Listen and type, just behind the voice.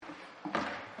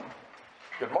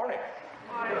Good morning.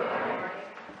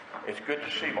 It's good to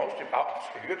see most of you.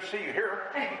 It's good to see you here.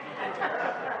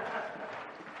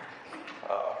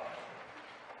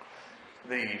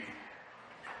 The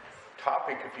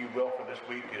topic, if you will, for this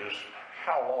week is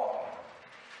how long?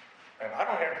 And I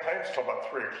don't have plans till about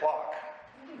 3 o'clock.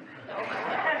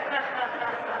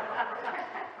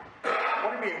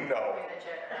 What do you mean, no?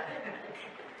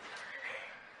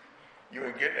 You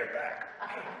ain't getting it back.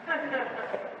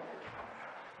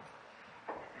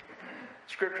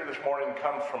 Scripture this morning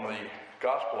comes from the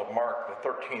Gospel of Mark, the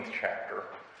 13th chapter.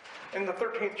 In the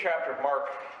 13th chapter of Mark,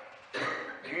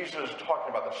 Jesus is talking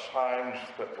about the signs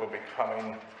that will be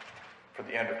coming for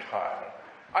the end of time.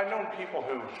 I've known people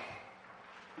who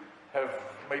have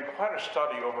made quite a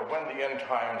study over when the end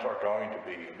times are going to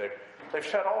be. They've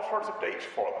set all sorts of dates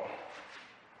for them.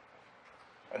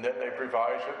 And then they've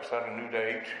revised it, set a new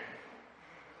date,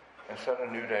 and set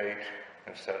a new date,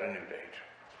 and set a new date.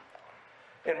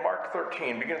 In Mark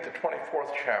 13, beginning at the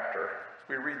 24th chapter,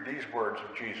 we read these words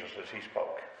of Jesus as he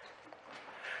spoke.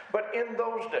 But in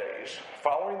those days,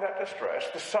 following that distress,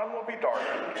 the sun will be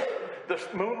darkened, the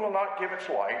moon will not give its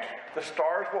light, the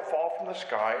stars will fall from the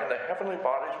sky, and the heavenly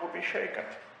bodies will be shaken.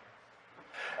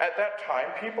 At that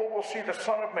time, people will see the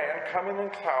Son of Man coming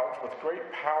in clouds with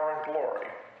great power and glory.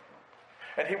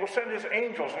 And he will send his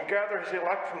angels and gather his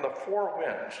elect from the four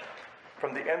winds,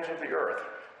 from the ends of the earth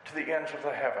to the ends of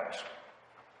the heavens.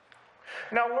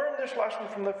 Now learn this lesson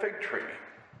from the fig tree.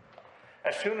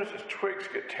 As soon as its twigs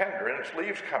get tender and its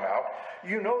leaves come out,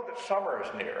 you know that summer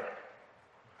is near.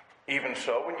 Even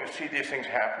so, when you see these things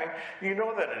happening, you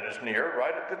know that it is near,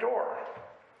 right at the door.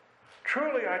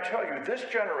 Truly, I tell you, this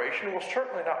generation will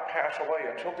certainly not pass away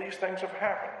until these things have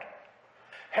happened.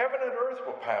 Heaven and earth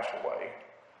will pass away,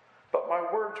 but my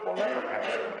words will never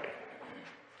pass away.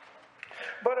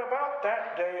 But about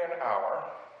that day and hour,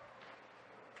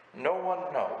 no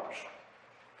one knows.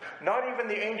 Not even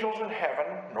the angels in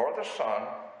heaven, nor the Son,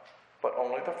 but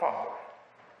only the Father.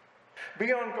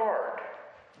 Be on guard.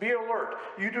 Be alert.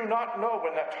 You do not know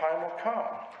when that time will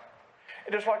come.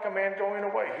 It is like a man going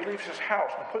away. He leaves his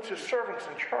house and puts his servants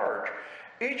in charge,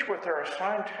 each with their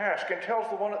assigned task, and tells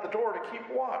the one at the door to keep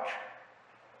watch.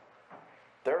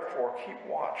 Therefore, keep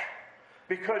watch,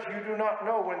 because you do not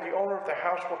know when the owner of the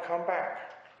house will come back,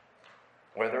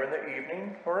 whether in the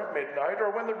evening or at midnight or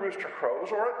when the rooster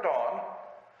crows or at dawn.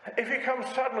 If he comes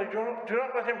suddenly, do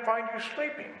not let him find you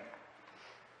sleeping.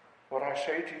 What I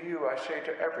say to you, I say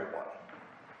to everyone.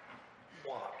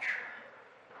 Watch.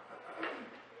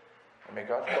 And may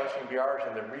God's blessing be ours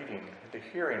in the reading, the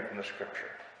hearing from the Scripture.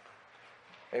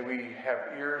 May we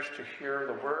have ears to hear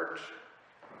the words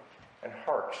and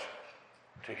hearts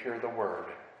to hear the word.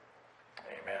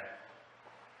 Amen.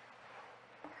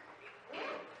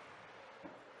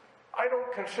 I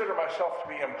don't consider myself to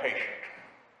be impatient,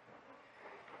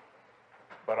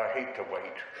 but I hate to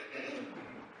wait.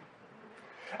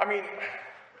 I mean,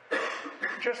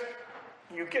 just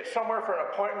you get somewhere for an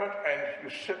appointment and you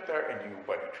sit there and you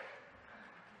wait.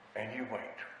 And you wait.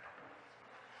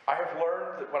 I have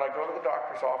learned that when I go to the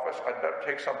doctor's office, I'd better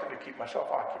take something to keep myself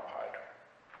occupied.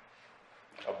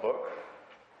 A book,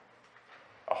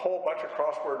 a whole bunch of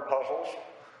crossword puzzles,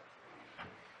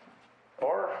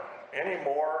 or any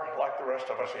more like the rest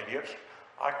of us idiots,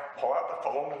 I pull out the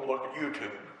phone and look at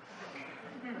YouTube.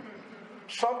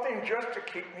 Something just to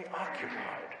keep me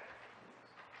occupied.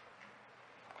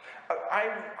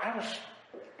 I was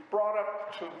brought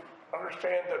up to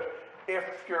understand that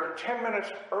if you're 10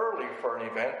 minutes early for an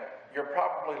event, you're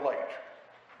probably late.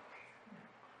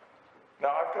 Now,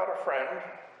 I've got a friend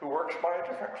who works by a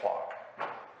different clock.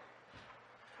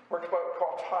 Works by what we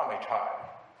call Tommy time.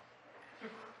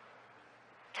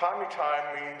 Tommy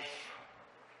time means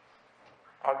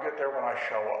I'll get there when I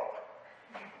show up.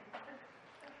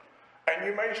 And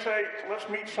you may say, let's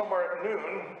meet somewhere at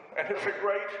noon, and he'll say,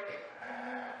 great.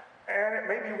 And it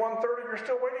may be 1:30, you're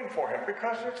still waiting for him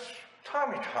because it's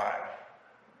Tommy time.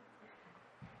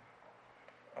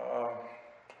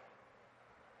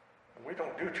 We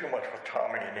don't do too much with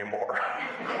Tommy anymore.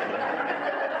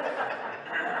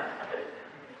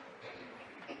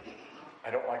 I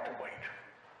don't like to wait.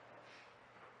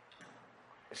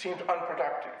 It seems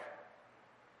unproductive.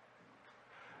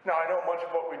 Now, I know much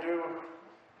of what we do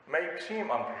may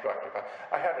seem unproductive.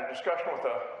 I had a discussion with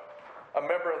a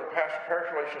member of the Parish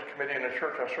Relations Committee in a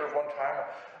church I served one time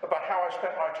about how I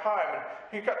spent my time, and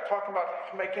he got talking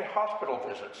about making hospital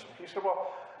visits. He said,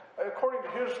 well, according to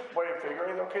his way of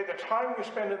figuring, okay, the time you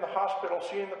spend in the hospital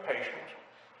seeing the patient,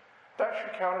 that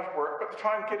should count as work, but the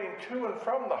time getting to and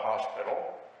from the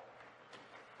hospital,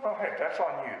 well, hey, that's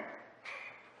on you.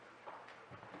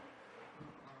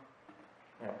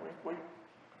 You know,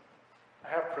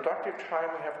 have productive time,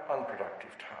 we have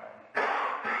unproductive time.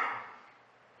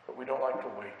 But we don't like to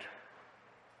wait.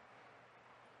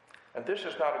 And this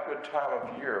is not a good time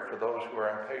of year for those who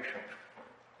are impatient,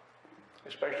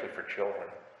 especially for children.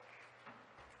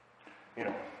 You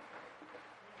know,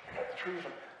 you got the trees.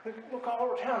 Look all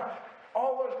over town.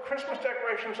 All those Christmas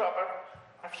decorations up.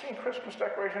 I've seen Christmas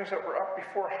decorations that were up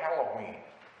before Halloween.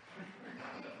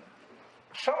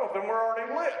 Some of them were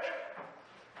already lit.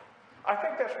 I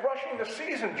think that's rushing the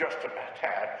season just a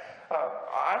tad.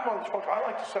 I'm one of those folks, I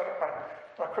like to set up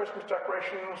my Christmas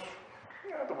decorations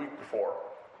the week before.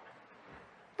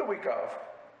 The week of.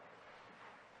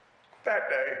 That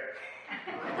day.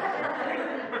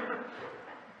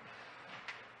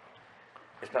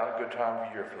 It's not a good time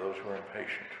of year for those who are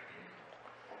impatient.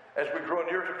 As we grow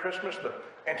near to Christmas, the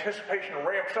anticipation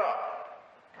ramps up.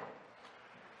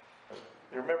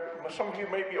 You remember, some of you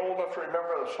may be old enough to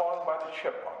remember the song by the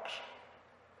Chipmunks,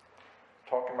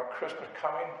 talking about Christmas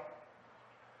coming.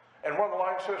 And one of the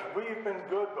lines says, "We've been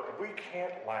good, but we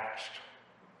can't last.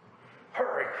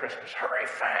 Hurry, Christmas, hurry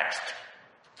fast."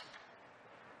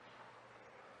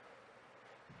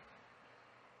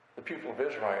 The people of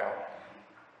Israel,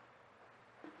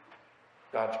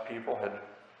 God's people, had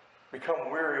become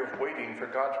weary of waiting for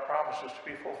God's promises to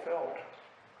be fulfilled.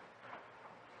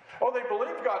 Oh, they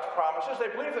believed God's promises. They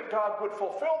believed that God would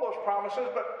fulfill those promises,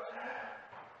 but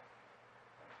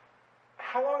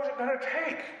how long is it going to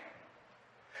take?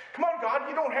 Come on, God,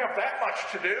 you don't have that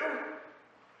much to do.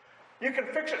 You can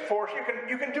fix it for us.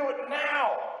 You can do it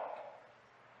now.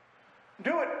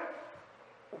 Do it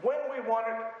when we want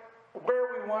it,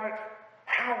 where we want it,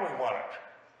 how we want it.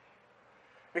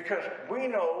 Because we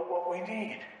know what we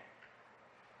need.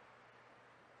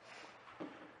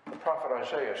 The prophet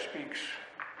Isaiah speaks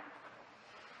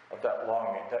of that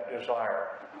longing, that desire,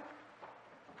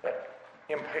 that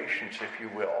impatience, if you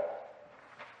will,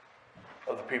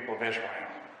 of the people of Israel.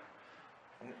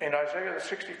 In Isaiah, the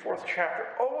 64th chapter,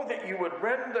 "Oh, that you would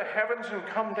rend the heavens and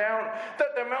come down,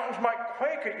 that the mountains might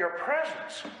quake at your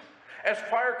presence. As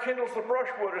fire kindles the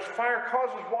brushwood, as fire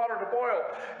causes water to boil,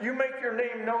 you make your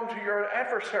name known to your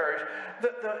adversaries,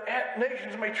 that the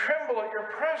nations may tremble at your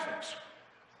presence."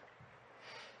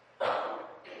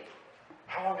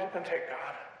 How long is it going to take,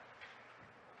 God?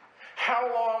 How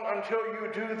long until you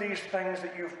do these things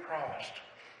that you've promised?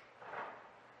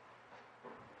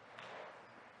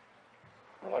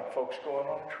 We're like folks going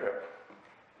on a trip.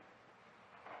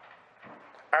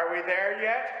 Are we there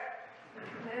yet?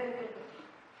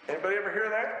 Anybody ever hear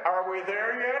that? Are we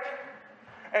there yet?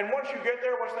 And once you get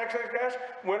there, what's the next thing you ask?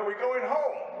 When are we going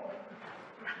home?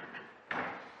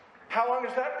 How long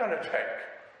is that going to take?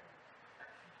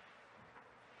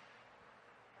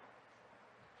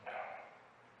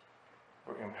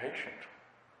 We're impatient.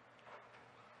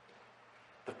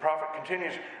 The prophet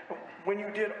continues, "When you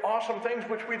did awesome things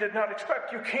which we did not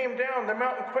expect, you came down, the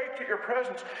mountain quaked at your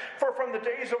presence. For from the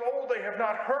days of old they have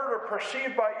not heard or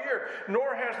perceived by ear,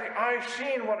 nor has the eye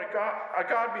seen what a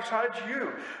God besides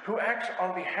you, who acts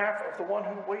on behalf of the one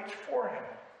who waits for him.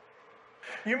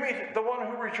 You meet the one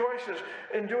who rejoices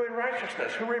in doing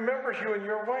righteousness, who remembers you in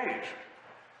your ways.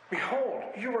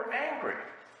 Behold, you were angry,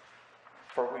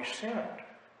 for we sinned.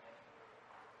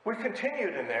 We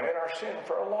continued in our sin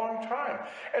for a long time.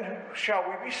 And shall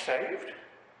we be saved?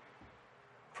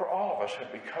 For all of us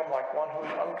have become like one who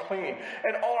is unclean,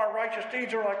 and all our righteous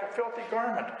deeds are like a filthy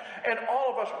garment. And all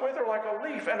of us wither like a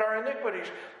leaf, and our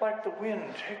iniquities, like the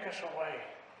wind, take us away.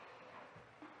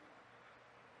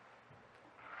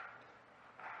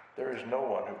 There is no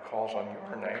one who calls on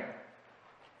your name,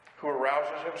 who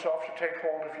arouses himself to take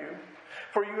hold of you.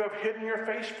 For you have hidden your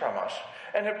face from us,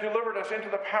 and have delivered us into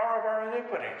the power of our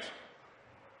iniquities."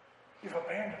 You've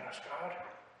abandoned us, God.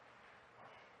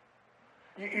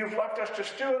 You've left us to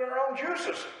stew in our own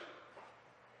juices.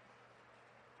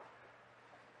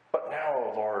 But now, O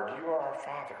Lord, you are our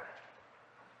Father.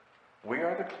 We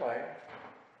are the clay,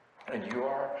 and you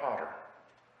are our potter.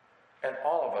 And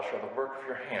all of us are the work of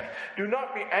your hand. Do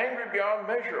not be angry beyond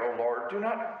measure, O Lord. Do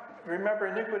not remember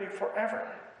iniquity forever.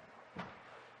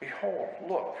 Behold,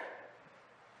 look,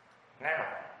 now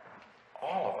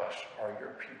all of us are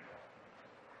your people.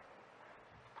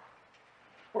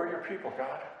 We're your people,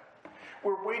 God.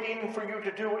 We're waiting for you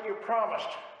to do what you promised.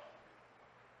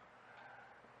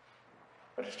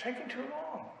 But it's taking too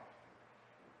long.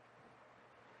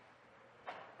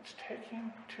 It's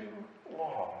taking too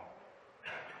long.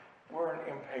 We're an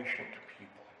impatient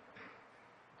people.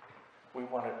 We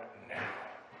want it now.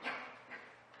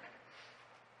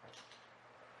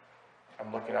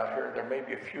 I'm looking out here. There may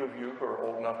be a few of you who are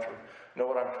old enough to know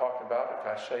what I'm talking about if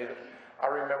I say that I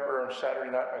remember on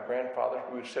Saturday night, my grandfather,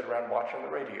 we would sit around watching the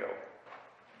radio.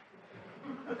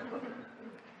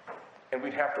 And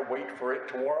we'd have to wait for it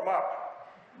to warm up.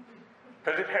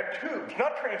 Because it had tubes,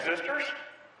 not transistors.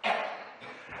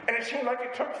 And it seemed like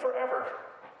it took forever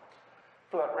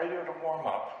for that radio to warm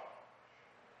up.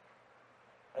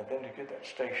 And then to get that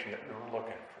station that we were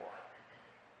looking for.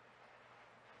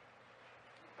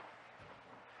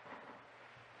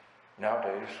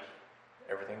 Nowadays,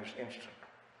 everything is instant.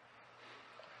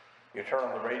 You turn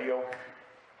on the radio,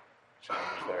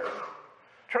 sound's there.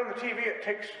 Turn on the TV, it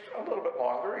takes a little bit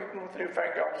longer, even with the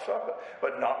newfangled stuff,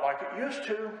 but not like it used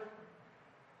to.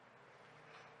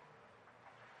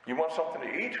 You want something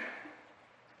to eat?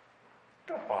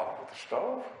 Don't bother with the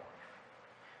stove.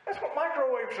 That's what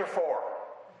microwaves are for.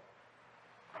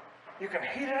 You can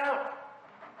heat it up.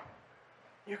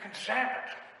 You can zap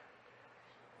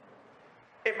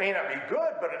it. It may not be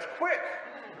good, but it's quick.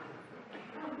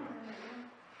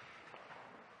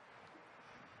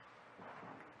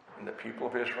 And the people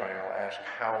of Israel ask,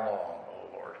 how long,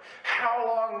 O Lord? How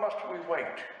long must we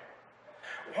wait?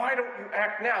 Why don't you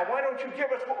act now? Why don't you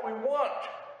give us what we want?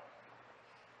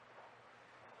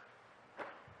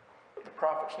 But the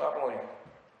prophets not only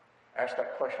ask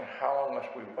that question, how long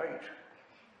must we wait?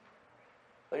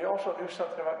 They also knew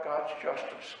something about God's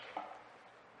justice.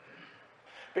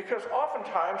 Because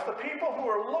oftentimes the people who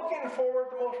are looking forward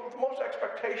with the most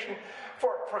expectation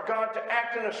for God to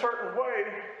act in a certain way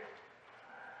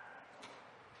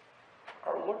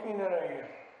are looking in a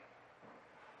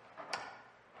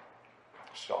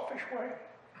selfish way.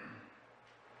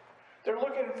 They're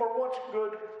looking for what's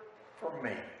good for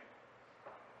me.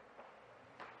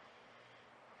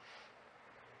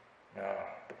 Now,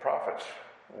 the prophets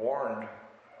warned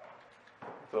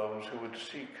those who would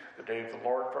seek the day of the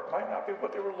Lord, for it might not be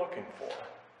what they were looking for.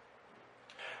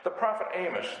 The prophet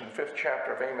Amos, in the 5th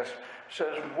chapter of Amos,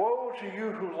 says, woe to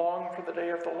you who long for the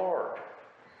day of the Lord,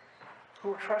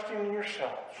 who are trusting in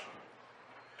yourselves.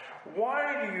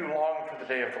 Why do you long for the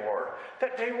day of the Lord?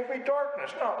 That day will be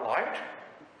darkness, not light.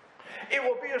 It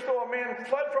will be as though a man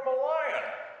fled from a lion,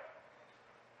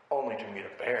 only to meet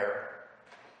a bear.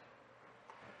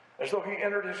 As though he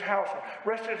entered his house and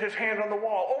rested his hand on the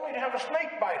wall, only to have a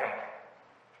snake bite him.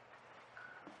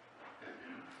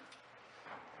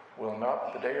 Will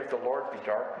not the day of the Lord be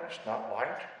darkness, not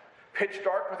light? Pitch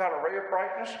dark without a ray of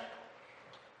brightness?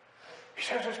 He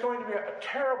says it's going to be a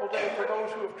terrible day for those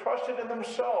who have trusted in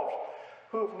themselves,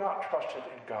 who have not trusted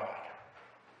in God.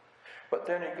 But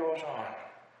then he goes on.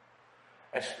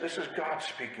 And this is God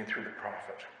speaking through the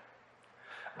prophet.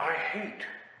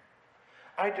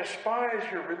 I despise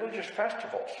your religious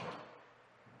festivals.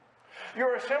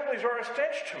 Your assemblies are a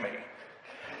stench to me.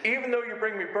 Even though you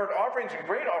bring me burnt offerings and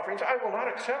grain offerings, I will not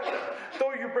accept them.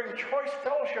 Though you bring choice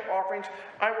fellowship offerings,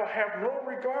 I will have no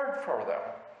regard for them.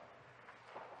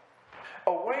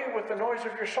 Away with the noise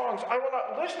of your songs. I will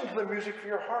not listen to the music of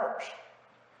your harps.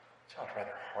 It sounds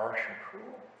rather harsh and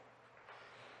cruel.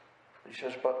 He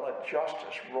says, but let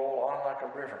justice roll on like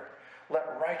a river.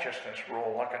 Let righteousness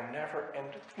roll like a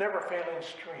never-failing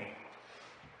stream.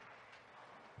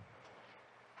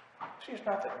 See, it's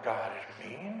not that God is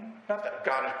mean, not that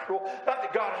God is cruel, not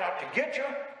that God is out to get you.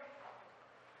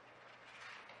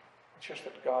 It's just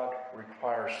that God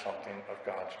requires something of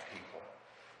God's people.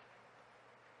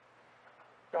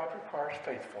 God requires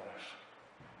faithfulness.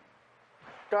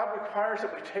 God requires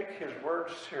that we take his word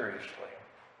seriously.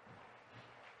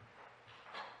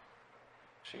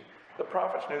 See, the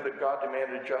prophets knew that God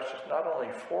demanded justice not only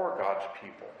for God's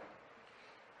people,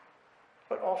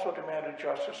 but also demanded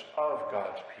justice of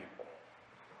God's people.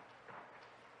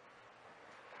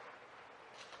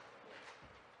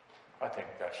 I think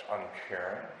that's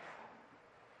uncaring.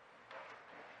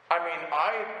 I mean,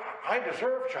 I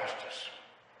deserve justice,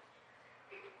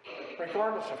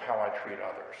 regardless of how I treat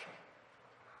others.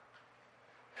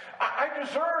 I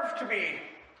deserve to be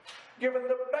given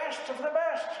the best of the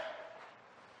best.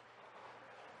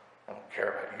 I don't care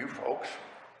about you folks.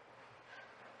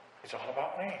 It's all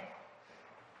about me.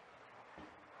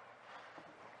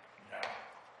 No.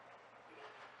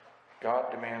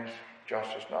 God demands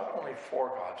justice not only for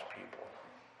God's people,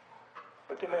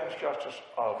 but demands justice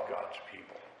of God's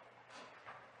people.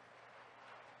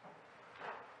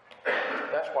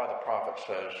 That's why the prophet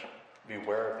says,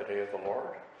 beware of the day of the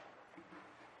Lord.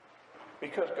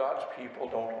 Because God's people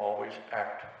don't always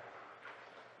act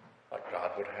like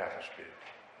God would have us do.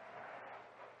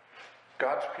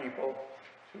 God's people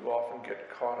too often get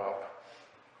caught up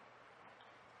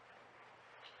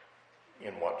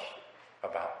in what's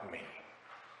about me.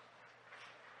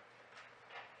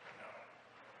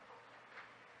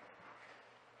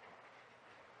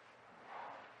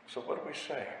 So what do we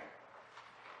say?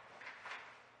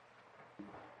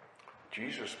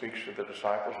 Jesus speaks to the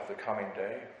disciples of the coming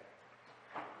day.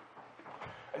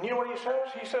 And you know what he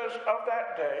says? He says, of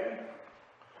that day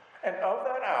and of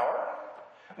that hour,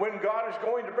 when God is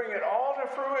going to bring it all to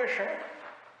fruition,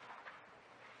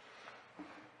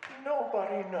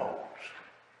 nobody knows.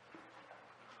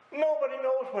 Nobody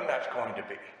knows when that's going to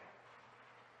be.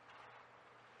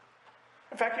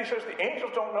 In fact, he says the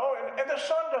angels don't know, and the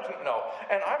Son doesn't know.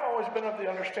 And I've always been of the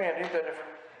understanding that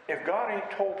if God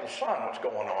ain't told the Son what's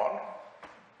going on,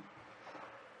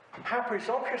 how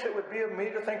presumptuous it would be of me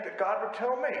to think that God would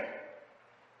tell me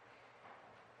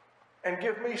and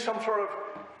give me some sort of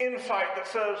insight that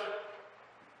says,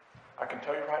 I can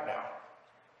tell you right now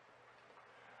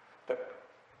that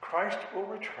Christ will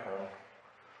return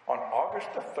on August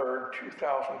the 3rd,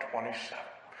 2027.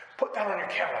 Put that on your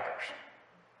calendars.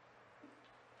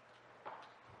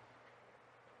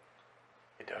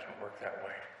 It doesn't work that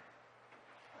way.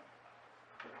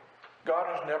 God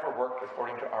has never worked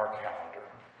according to our calendar.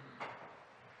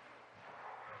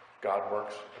 God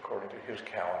works according to his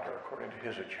calendar, according to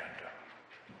his agenda.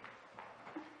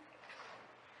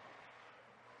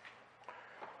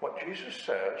 What Jesus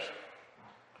says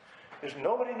is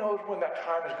nobody knows when that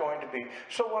time is going to be.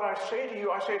 So what I say to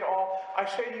you, I say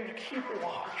to you to keep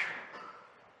watch.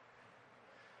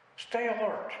 Stay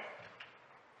alert.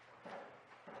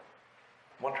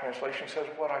 One translation says,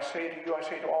 what I say to you, I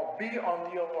say to all, be on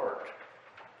the alert.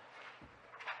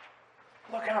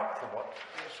 Look out for what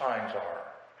the signs are.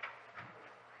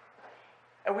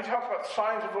 And we talk about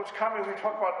signs of what's coming. We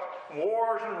talk about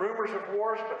wars and rumors of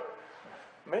wars, but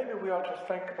maybe we ought to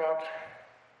think about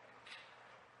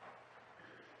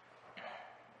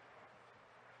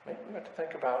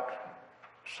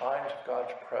signs of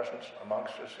God's presence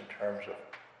amongst us in terms of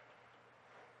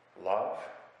love,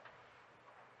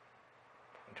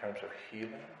 in terms of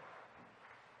healing,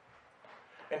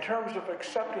 in terms of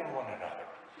accepting one another.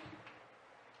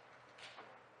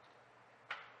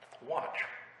 Watch.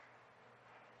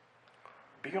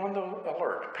 Be on the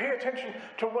alert. Pay attention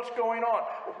to what's going on.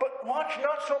 But watch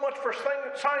not so much for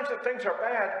signs that things are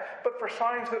bad, but for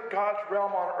signs that God's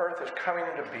realm on earth is coming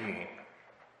into being.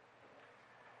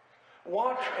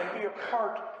 Watch and be a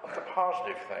part of the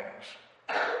positive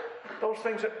things. Those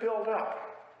things that build up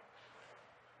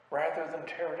rather than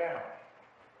tear down.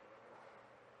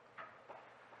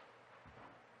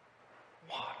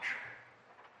 Watch.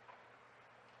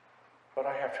 But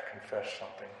I have to confess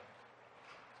something.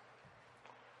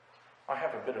 I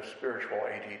have a bit of spiritual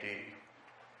ADD,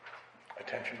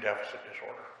 attention deficit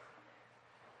disorder.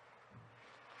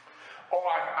 Oh,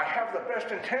 I have the best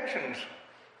intentions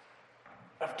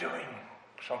of doing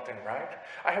something right.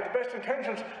 I have the best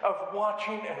intentions of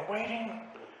watching and waiting,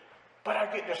 but I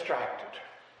get distracted.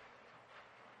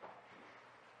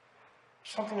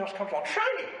 Something else comes along.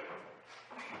 Shiny!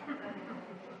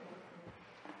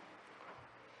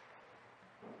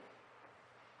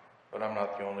 But I'm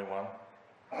not the only one.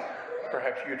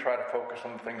 Perhaps you try to focus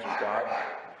on the things of God,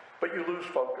 but you lose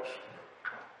focus.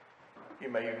 You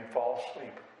may even fall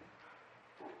asleep.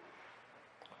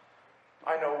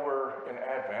 I know we're in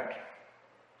Advent,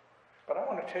 but I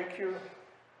want to take you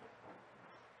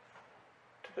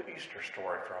to the Easter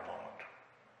story for a moment.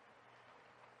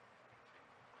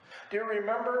 Do you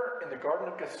remember in the Garden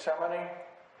of Gethsemane,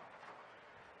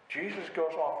 Jesus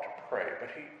goes off to pray, but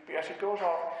as he goes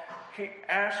off, he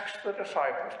asks the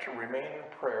disciples to remain in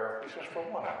prayer. He says, for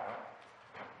 1 hour.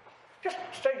 Just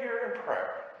stay here in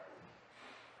prayer.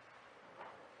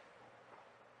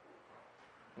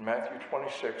 In Matthew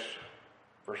 26,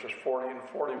 verses 40 and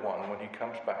 41, when he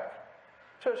comes back,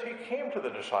 it says he came to the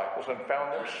disciples and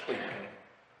found them sleeping.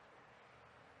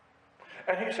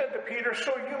 And he said to Peter,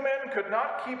 so you men could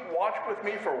not keep watch with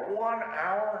me for 1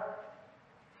 hour?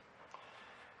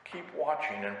 Keep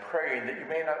watching and praying that you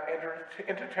may not enter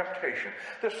into temptation.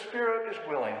 The spirit is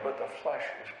willing, but the flesh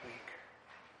is weak.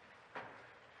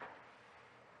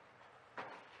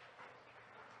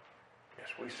 Yes,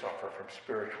 we suffer from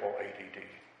spiritual ADD.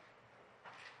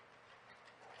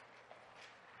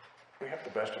 We have the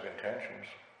best of intentions,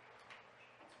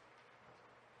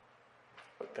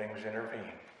 but things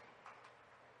intervene.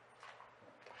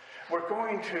 We're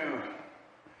going to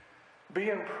be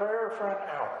in prayer for an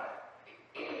hour.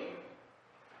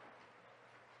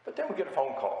 But then we get a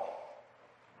phone call.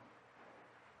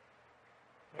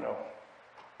 You know,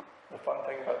 the fun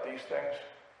thing about these things,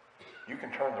 you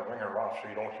can turn the ringer off so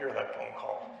you don't hear that phone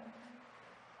call.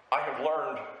 I have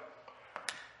learned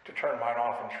to turn mine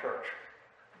off in church.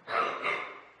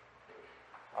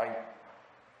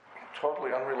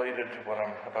 Totally unrelated to what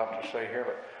I'm about to say here,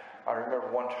 but I remember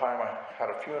one time I had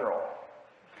a funeral,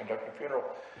 conducting a funeral,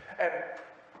 and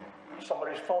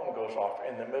somebody's phone goes off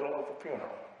in the middle of the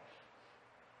funeral.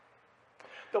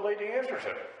 The lady answers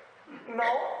it. No,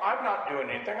 I'm not doing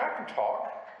anything. I can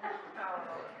talk.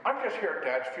 I'm just here at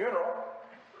Dad's funeral.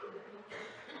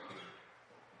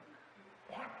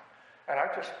 What? And I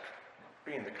just,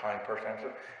 being the kind person, I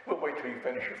said, we'll wait till you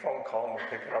finish your phone call and we'll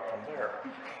pick it up from there.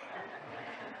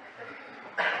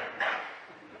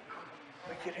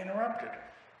 We get interrupted.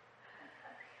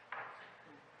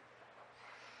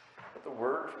 But the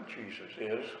word from Jesus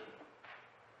is,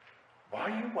 while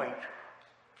you wait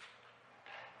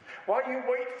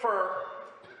for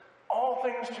all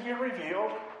things to be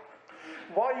revealed,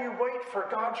 while you wait for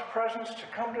God's presence to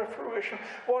come to fruition,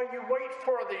 while you wait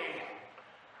for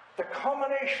the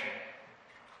culmination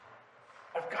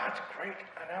of God's great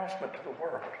announcement to the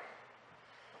world,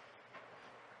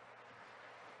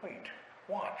 wait,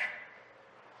 watch,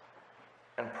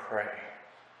 and pray.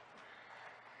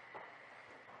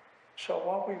 So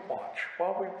while we watch,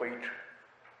 while we wait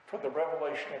for the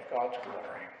revelation of God's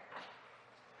glory,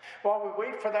 while we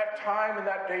wait for that time and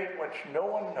that date which no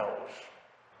one knows,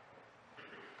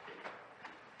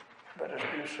 let us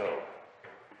do so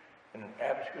in an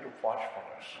attitude of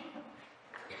watchfulness,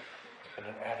 in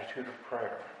an attitude of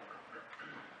prayer.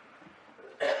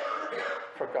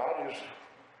 For God is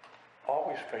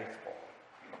always faithful.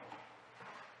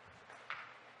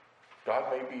 God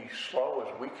may be slow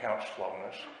as we count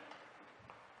slowness,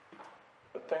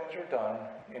 but things are done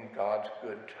in God's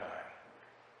good time.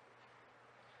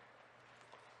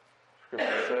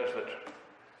 Scripture says that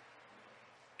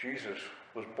Jesus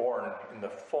was born in the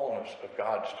fullness of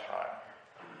God's time.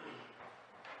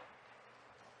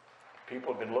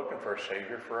 People have been looking for a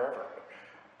Savior forever.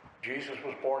 Jesus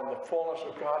was born in the fullness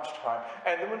of God's time.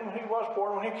 And then when he was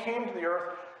born, when he came to the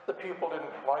earth, the people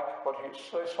didn't like what they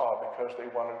saw because they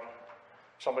wanted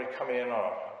somebody coming in on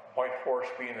a white horse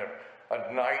being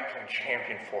a knight and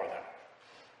champion for them.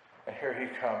 And here he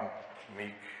comes,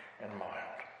 meek and mild.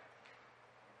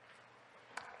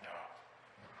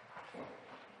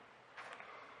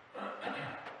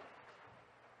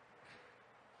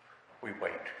 We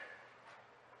wait.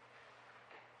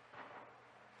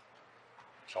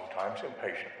 Sometimes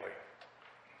impatiently.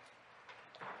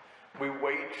 We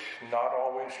wait, not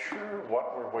always sure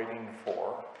what we're waiting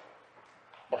for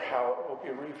or how it will be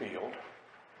revealed.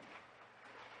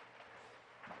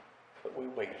 But we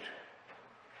wait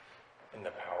in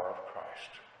the power of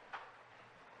Christ.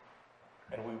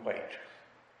 And we wait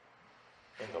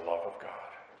in the love of God.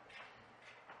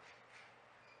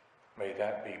 May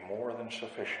that be more than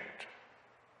sufficient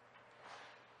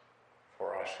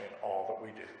for us in all that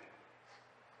we do.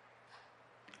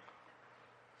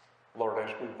 Lord,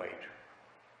 as we wait,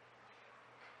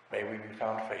 may we be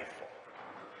found faithful.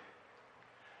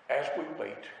 As we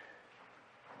wait,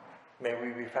 may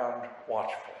we be found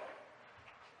watchful.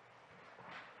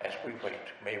 As we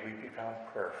wait, may we be found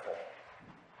prayerful.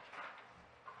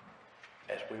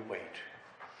 As we wait,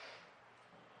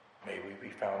 may we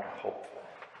be found hopeful.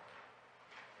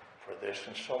 For this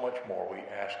and so much more we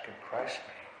ask in Christ's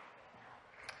name.